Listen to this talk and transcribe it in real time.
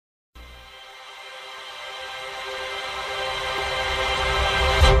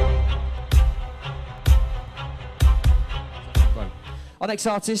Our next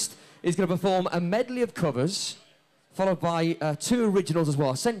artist is going to perform a medley of covers, followed by 2 originals as well.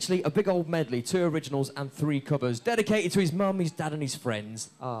 Essentially, a big old medley, 2 originals and 3 covers, dedicated to his mum, his dad and his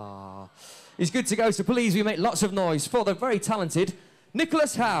friends. Ah, he's good to go, so please, we make lots of noise for the very talented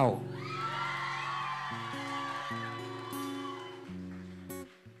Nicholas Howe.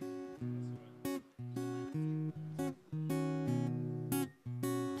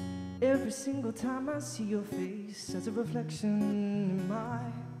 Every single time I see your face as a reflection in my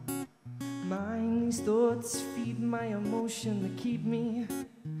mind, these thoughts feed my emotion that keep me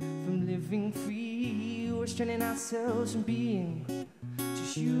from living free. We're straining ourselves from being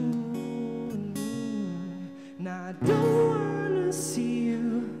just you and me. And I don't wanna see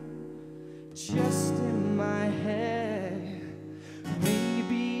you just in my head.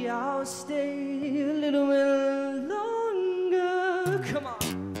 Maybe I'll stay a little bit longer. Come on.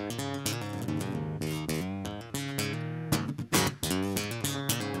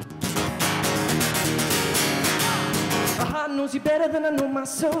 My heart knows you better than I know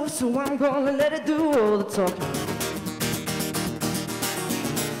myself, so I'm gonna let it do all the talking.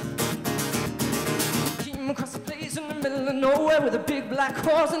 Came across a place in the middle of nowhere with a big black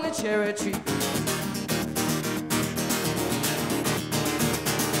horse and a cherry tree.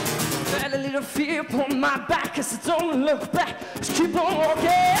 Felt a little fear upon my back as I don't look back, just keep on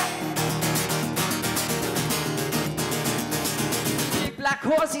walking. Black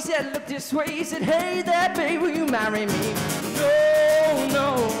horse, he said, look this way. He said, hey there, babe, will you marry me? No,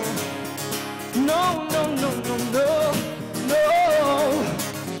 no, no, no, no, no, no, no.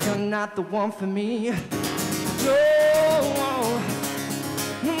 You're not the one for me. No,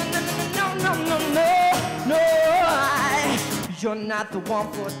 no, no, no, no, no, no, no. You're not the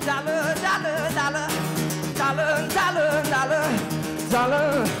one for dollar, dollar, dollar, dollar, dollar, dollar,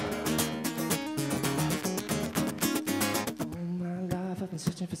 dollar. I've been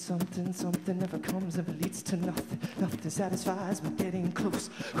searching for something, something never comes, never leads to nothing. Nothing satisfies me getting close,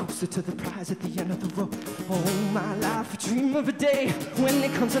 closer to the prize at the end of the road. Oh, my life, I dream of a day when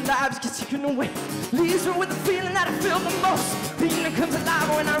it comes alive, just gets taken away. Leaves me with the feeling that I feel the most. Feeling comes alive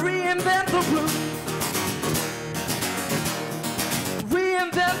when I reinvent the blues.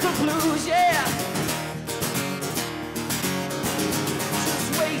 Reinvent the blues, yeah.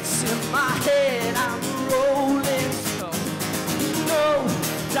 Just weights in my head, I'm rolling stone. No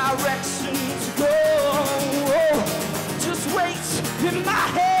direction to go. Just wait in my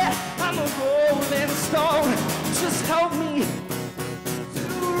head, I'm a rolling stone. Just help me to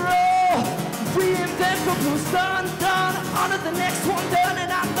roll. Reinvent the blues, done, done. On to the next one, done,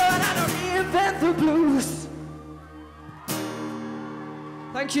 and I'm done. I don't reinvent the blues.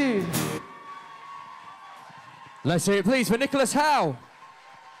 Thank you. Let's hear it, please, for Nicholas Howe.